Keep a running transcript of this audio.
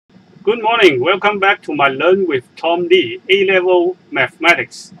Good morning. Welcome back to my Learn with Tom Lee A-Level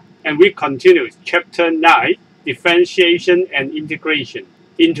Mathematics. And we continue Chapter 9, Differentiation and Integration.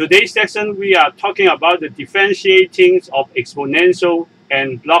 In today's section, we are talking about the differentiating of exponential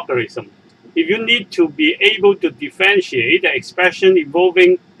and logarithm. If you need to be able to differentiate the expression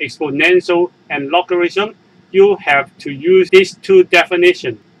involving exponential and logarithm, you have to use these two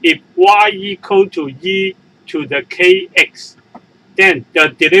definitions. If y equal to e to the kx, then the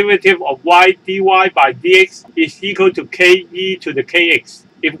derivative of y dy by dx is equal to k e to the kx.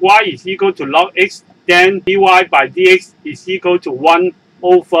 If y is equal to log x, then dy by dx is equal to 1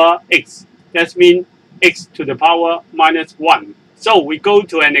 over x. That means x to the power minus 1. So we go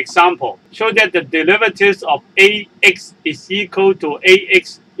to an example. Show that the derivatives of ax is equal to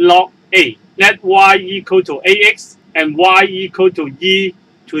ax log a. Let y equal to ax and y equal to e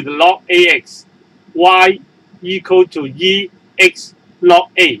to the log ax. Y equal to e x log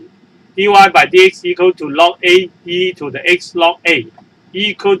a. dy by dx equal to log a e to the x log a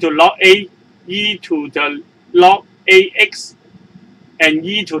equal to log a e to the log ax, and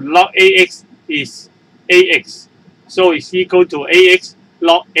e to log ax is ax. So it's equal to ax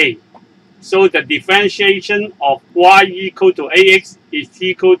log a. So the differentiation of y equal to ax is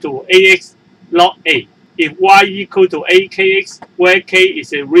equal to ax log a. If y equal to akx, where k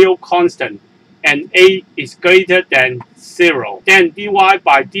is a real constant, and a is greater than 0, then dy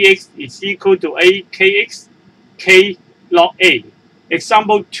by dx is equal to akx k log a.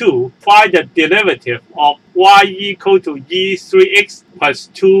 Example 2, find the derivative of y equal to e3x plus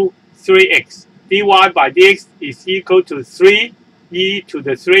 2 3x. dy by dx is equal to 3 e to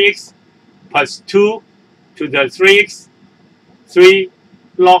the 3x plus 2 to the 3x 3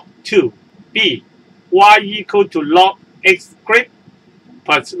 log 2. B, y equal to log x squared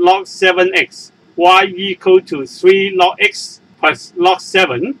plus log 7x. Y equal to 3 log x plus log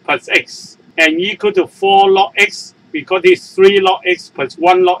 7 plus x, and equal to 4 log x, because it's 3 log x plus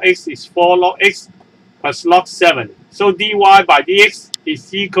 1 log x is 4 log x plus log 7. So dy by dx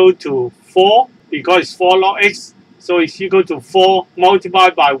is equal to 4, because it's 4 log x, so it's equal to 4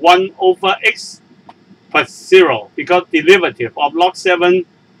 multiplied by 1 over x plus 0, because derivative of log 7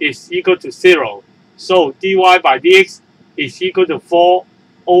 is equal to 0. So dy by dx is equal to 4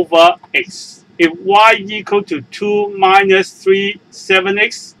 over x. If y equal to 2 minus 3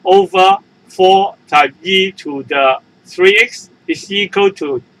 7x over 4 times e to the 3x is equal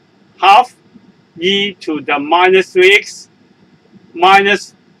to half e to the minus 3x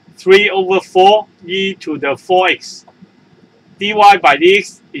minus 3 over 4 e to the 4x. dy by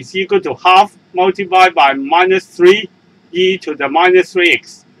dx is equal to half multiplied by minus 3 e to the minus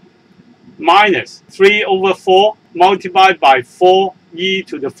 3x minus 3 over 4 multiplied by 4 e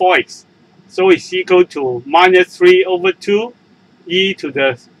to the 4x. So it's equal to minus 3 over 2 e to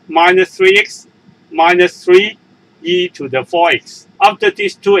the minus 3x minus 3 e to the 4x. After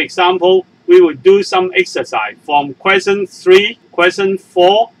these two examples, we will do some exercise from question 3, question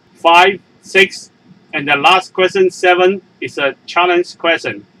 4, 5, 6, and the last question 7 is a challenge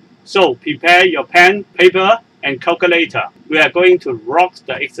question. So prepare your pen, paper, and calculator. We are going to rock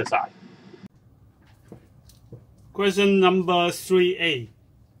the exercise. Question number 3a.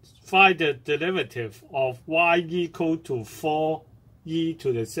 Find the derivative of y equal to 4 e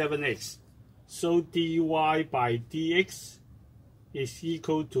to the 7x. So dy by dx is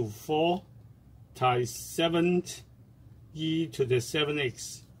equal to 4 times 7 e to the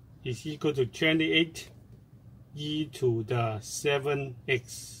 7x is equal to 28 e to the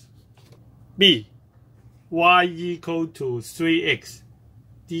 7x. B, y equal to 3x.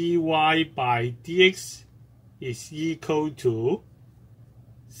 dy by dx is equal to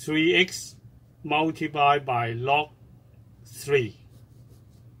 3x multiplied by log 3.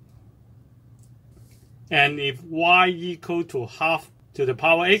 And if y equal to half to the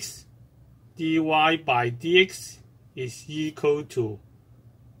power x, dy by dx is equal to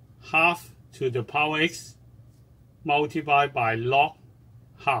half to the power x multiplied by log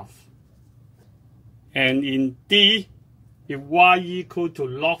half. And in D, if y equal to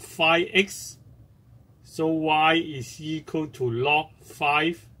log 5x, so y is equal to log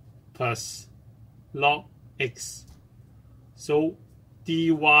 5 plus log x. So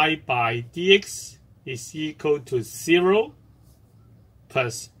dy by dx is equal to 0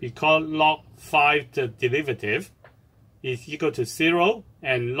 plus, because log 5 the derivative is equal to 0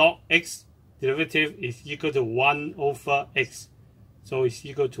 and log x derivative is equal to 1 over x. So it's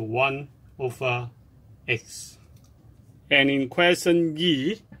equal to 1 over x. And in question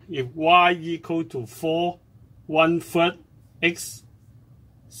E, if y equal to 4 1/3 x,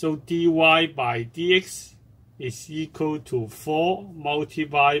 so dy by dx is equal to 4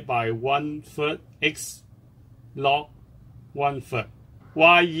 multiplied by 1/3 x log 1/3.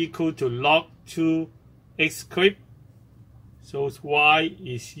 Y equal to log 2 x cubed. So y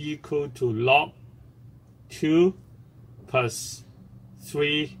is equal to log 2 plus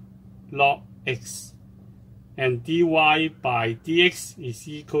 3 log x. And dy by dx is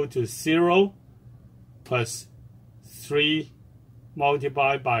equal to 0 plus 3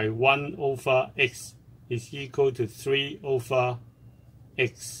 multiplied by 1 over x is equal to 3 over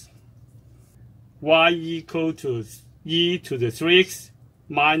x. Y equal to e to the 3x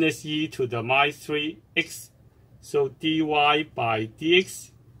minus e to the minus 3x. So dy by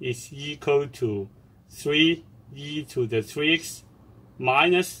dx is equal to 3e to the 3x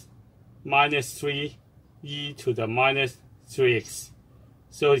minus 3 e to the minus 3x.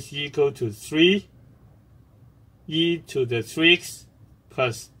 So it's equal to 3 e to the 3x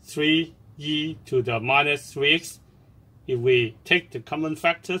plus 3 e to the minus 3x. If we take the common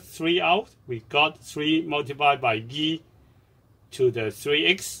factor 3 out, we got 3 multiplied by e to the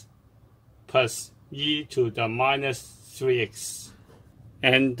 3x plus e to the minus 3x.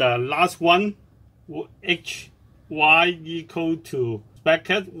 And the last one, y equal to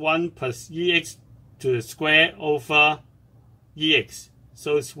bracket 1 plus ex to the square over ex.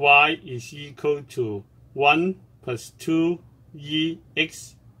 So it's y is equal to 1 plus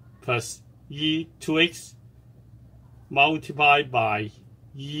 2ex plus e2x multiplied by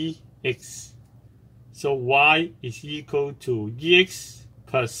ex. So y is equal to ex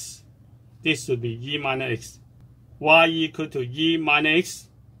plus, this would be e minus x. Y equal to e minus x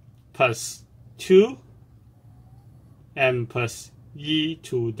plus 2 and plus e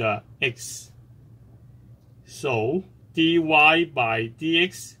to the x. So dy by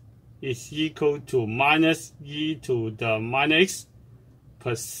dx is equal to minus e to the minus x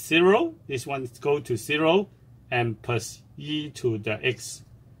plus 0. This one goes to 0 and plus e to the x.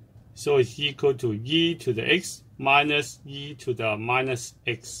 So it's equal to e to the x minus e to the minus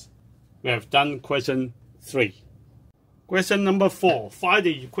x. We have done question 3. Question number 4. Find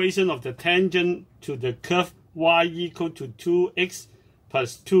the equation of the tangent to the curve y equal to 2x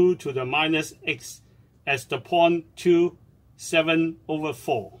plus 2 to the minus x as the point 2, 7 over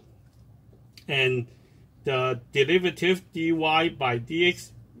 4. And the derivative dy by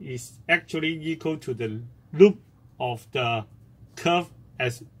dx is actually equal to the loop of the curve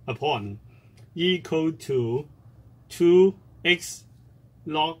as a point, equal to 2x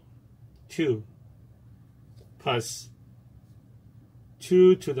log 2 plus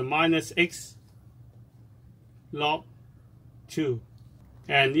 2 to the minus x log 2,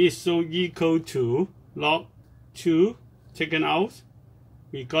 and is so equal to log 2 taken out.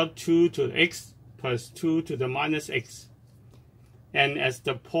 We got 2 to the x plus 2 to the minus x. And as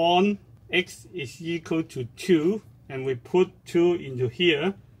the point x is equal to 2, and we put 2 into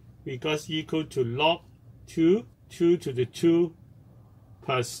here, we got equal to log 2, 2 to the 2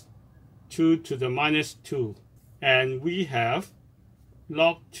 plus 2 to the minus 2. And we have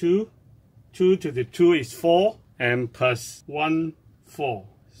log 2, 2 to the 2 is 4, and plus 1, 4.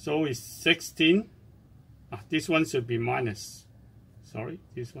 So it's 16. This one should be minus. Sorry,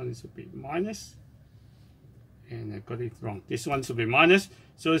 this one should be minus. And I got it wrong. This one should be minus.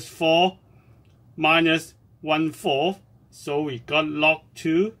 So it's 4 minus 1/4. So we got log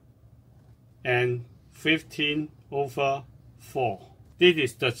 2 and 15 over 4. This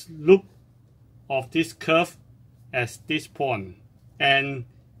is the loop of this curve as this point. And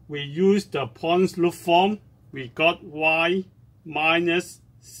we use the points loop form. We got y minus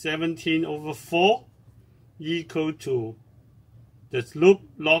 17 over 4 equal to the loop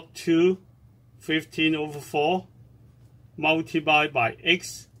log 2, 15 over 4 multiplied by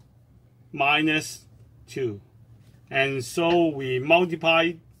x minus 2. And so we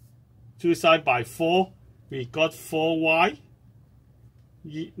multiply two sides by 4. We got 4y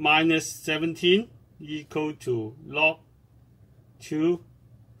minus 17 equal to log 2,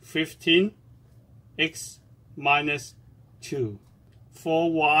 15 x minus 2.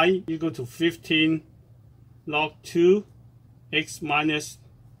 4y equal to 15 log 2 x minus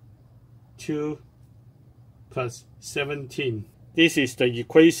 2 plus 17. This is the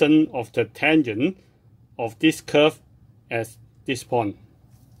equation of the tangent of this curve at this point.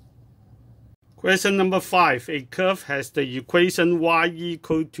 Question number 5. A curve has the equation y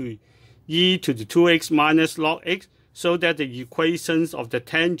equal to e to the 2x minus log x, so that the equations of the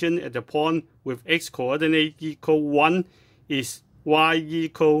tangent at the point with x coordinate equal 1 is y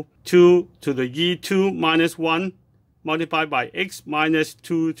equal 2 to the e2 minus 1 multiplied by x minus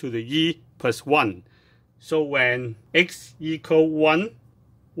 2 to the e plus 1. So when x equal 1,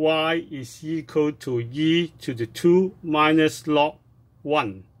 y is equal to e to the 2 minus log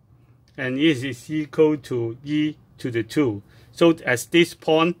 1. And it is equal to e to the 2. So at this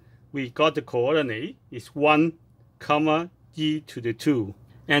point, we got the coordinate is 1, comma, e to the 2.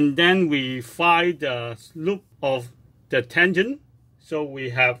 And then we find the slope of the tangent. So we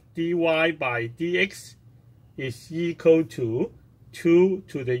have dy by dx is equal to 2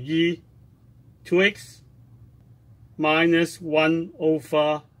 to the e 2x minus 1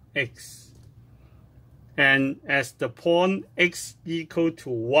 over x. And as the point x equal to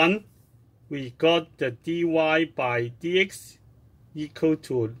 1, we got the dy by dx equal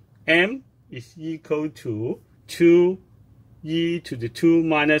to m is equal to 2 e to the 2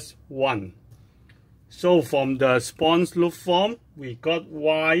 minus 1. So from the Sponge loop form, we got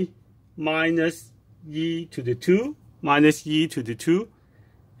y minus e to the 2 minus e to the 2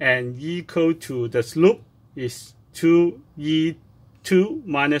 and equal to the slope is 2e2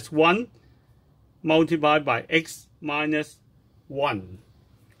 minus 1 multiplied by x minus 1.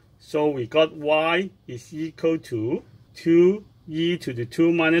 So we got y is equal to 2e to the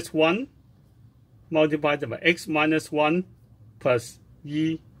 2 minus 1 multiplied by x minus 1 plus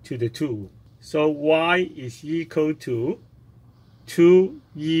e to the 2. So y is equal to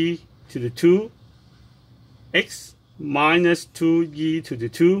 2e to the 2 x minus 2e to the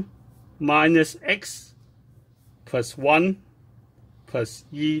 2 minus x plus 1 plus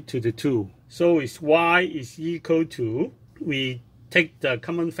e to the 2. So it's y is equal to, we take the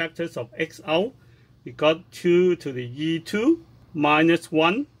common factors of x out, we got 2 to the e2 minus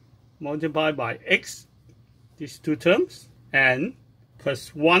 1 multiplied by x, these two terms, and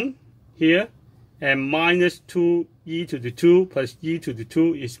plus 1 here, and minus 2e to the 2 plus e to the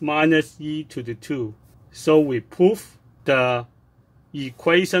 2 is minus e to the 2. So we prove the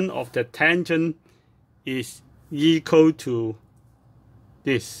equation of the tangent is equal to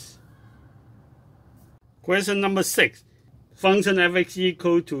this. Question number 6. Function f(x)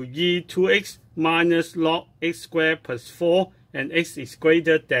 equal to e2x minus log x squared plus 4 and x is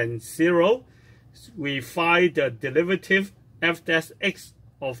greater than 0. We find the derivative f dash x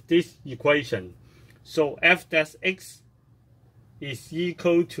of this equation. So f dash x is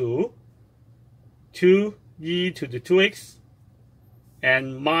equal to 2e to the 2x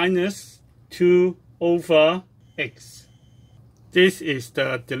and minus 2 over x. This is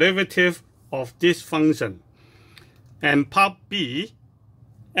the derivative of this function. And part B,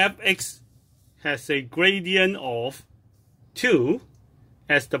 fx has a gradient of 2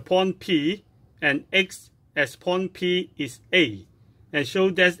 as the point P and x as point P is a. And so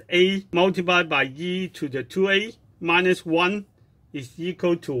that a multiplied by e to the 2a minus 1 is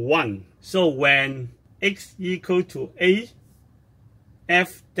equal to 1. So when x equal to a,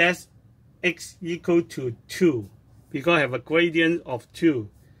 f dash x equal to 2, because I have a gradient of 2.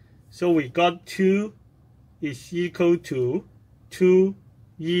 So we got 2 is equal to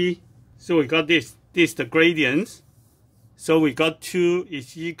 2e. So we got this. This is the gradients. So we got 2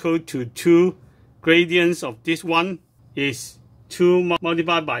 is equal to 2. Gradients of this one is 2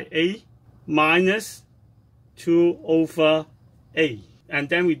 multiplied by a minus 2 over a. And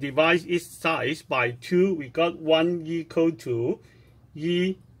then we divide each side by 2. We got 1 equal to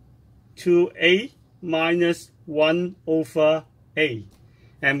e 2a minus 1 over a.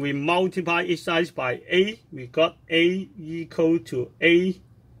 And we multiply each side by a. We got a equal to a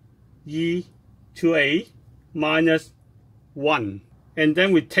e 2a minus 1. And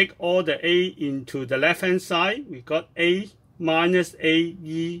then we take all the a into the left hand side. We got a minus a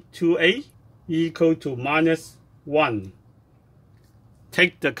e 2a equal to minus 1.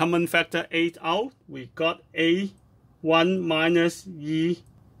 Take the common factor 8 out. We got a 1 minus e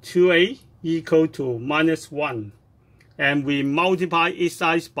 2a equal to minus 1. And we multiply each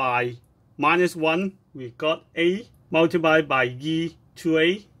side by minus 1. We got a multiplied by e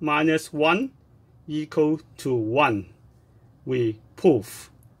 2a minus 1 equal to 1. We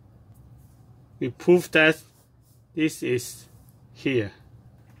prove that this is here.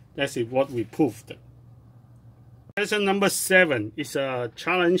 That's what we proved. Question number 7 is a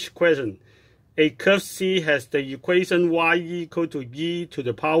challenge question. A curve C has the equation y equal to e to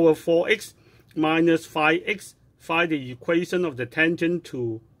the power 4x minus 5x. Find the equation of the tangent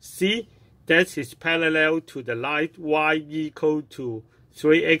to C that is parallel to the line y equal to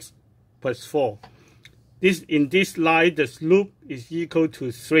 3x plus 4. In this line, the slope is equal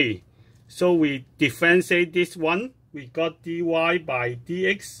to 3. So we differentiate this one. We got dy by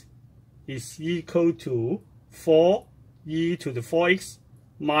dx is equal to 4e to the 4x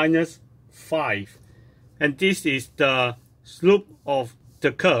minus 5. And this is the slope of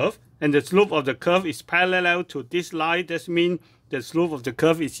the curve. And the slope of the curve is parallel to this line. That means the slope of the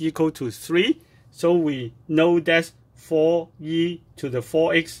curve is equal to 3. So we know that 4e to the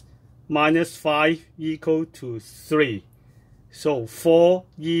 4x minus 5 equal to 3. So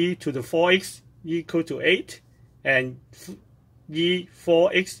 4e to the 4x equal to 8 and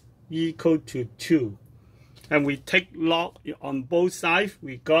e4x equal to 2. And we take log on both sides.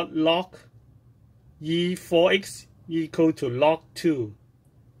 We got log e4x equal to log 2.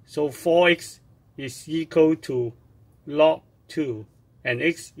 So 4x is equal to log 2 and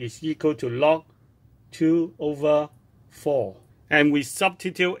x is equal to log 2 over 4. And we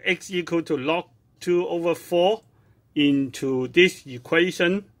substitute x equal to log 2 over 4 into this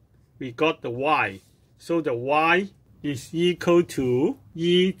equation. We got the y. So the y is equal to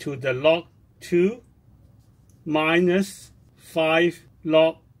e to the log 2 minus 5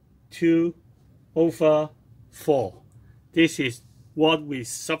 log 2 over 4. This is what we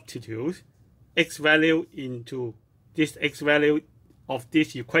substitute x value into this x value of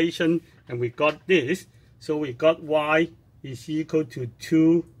this equation, and we got this. So we got y is equal to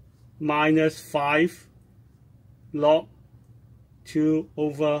 2 minus 5 log 2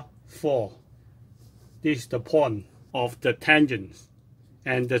 over 4. This is the point of the tangent,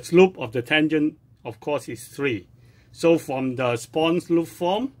 and the slope of the tangent, of course, is 3. So from the sponge loop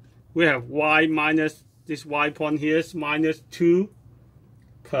form, we have y minus this y point here is minus 2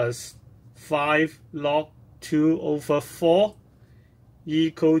 plus 5 log 2 over 4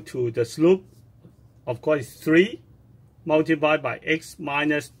 equal to the slope, of course, is 3 multiplied by x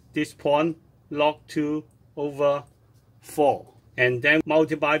minus this point log 2 over 4. And then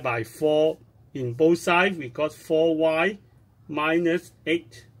multiplied by 4 in both sides, we got 4y minus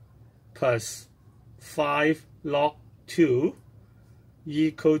 8 plus 5 log 2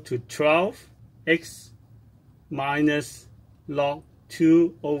 equal to 12x minus log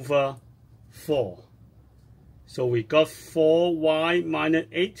 2 over 4. So we got 4y minus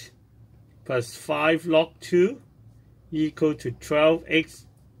 8 plus 5 log 2 equal to 12x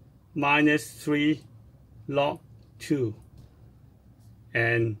minus 3 log 2.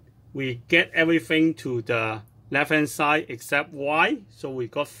 And we get everything to the left hand side except y. So we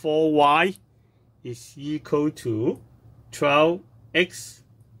got 4y is equal to 12x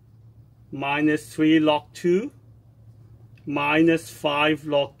minus 3 log 2 minus 5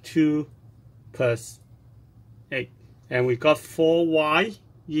 log 2 plus 8. And we got 4y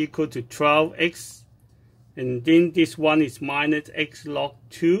equal to 12x. And then this one is minus x log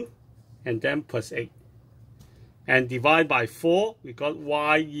 2 and then plus 8. And divide by 4, we got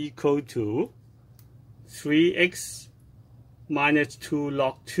y equal to 3x minus 2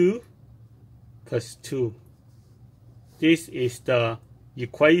 log 2 plus 2. This is the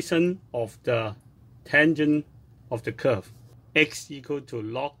equation of the tangent of the curve. X equal to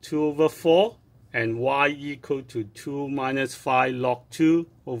log 2 over 4 and y equal to 2 minus 5 log 2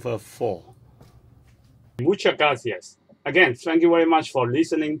 over 4. Muchas gracias. Again, thank you very much for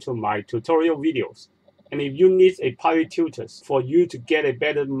listening to my tutorial videos. And if you need a private tutor for you to get a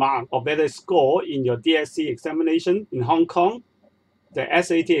better mark or better score in your DSC examination in Hong Kong, the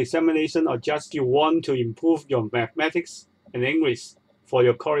SAT examination, or just you want to improve your mathematics and English for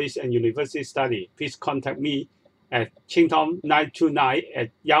your college and university study, please contact me at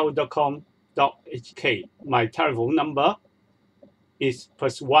chingtom929@yahoo.com.hk. My telephone number is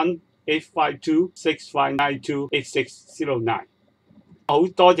 +1 852 6592 8609。好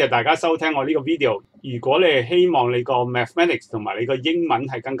多謝大家收聽我呢個 video。如果你係希望你個 mathematics 同埋你個英文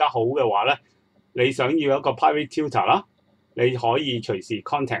係更加好嘅話咧，你想要一個 private tutor 啦，你可以隨時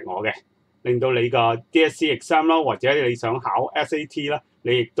contact 我嘅，令到你個 DSC exam 啦，或者你想考 SAT 啦，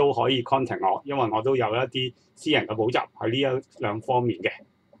你亦都可以 contact 我，因為我都有一啲私人嘅補習喺呢兩方面嘅。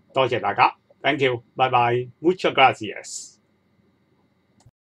多謝大家 ，thank you，拜拜 ，muchas gracias。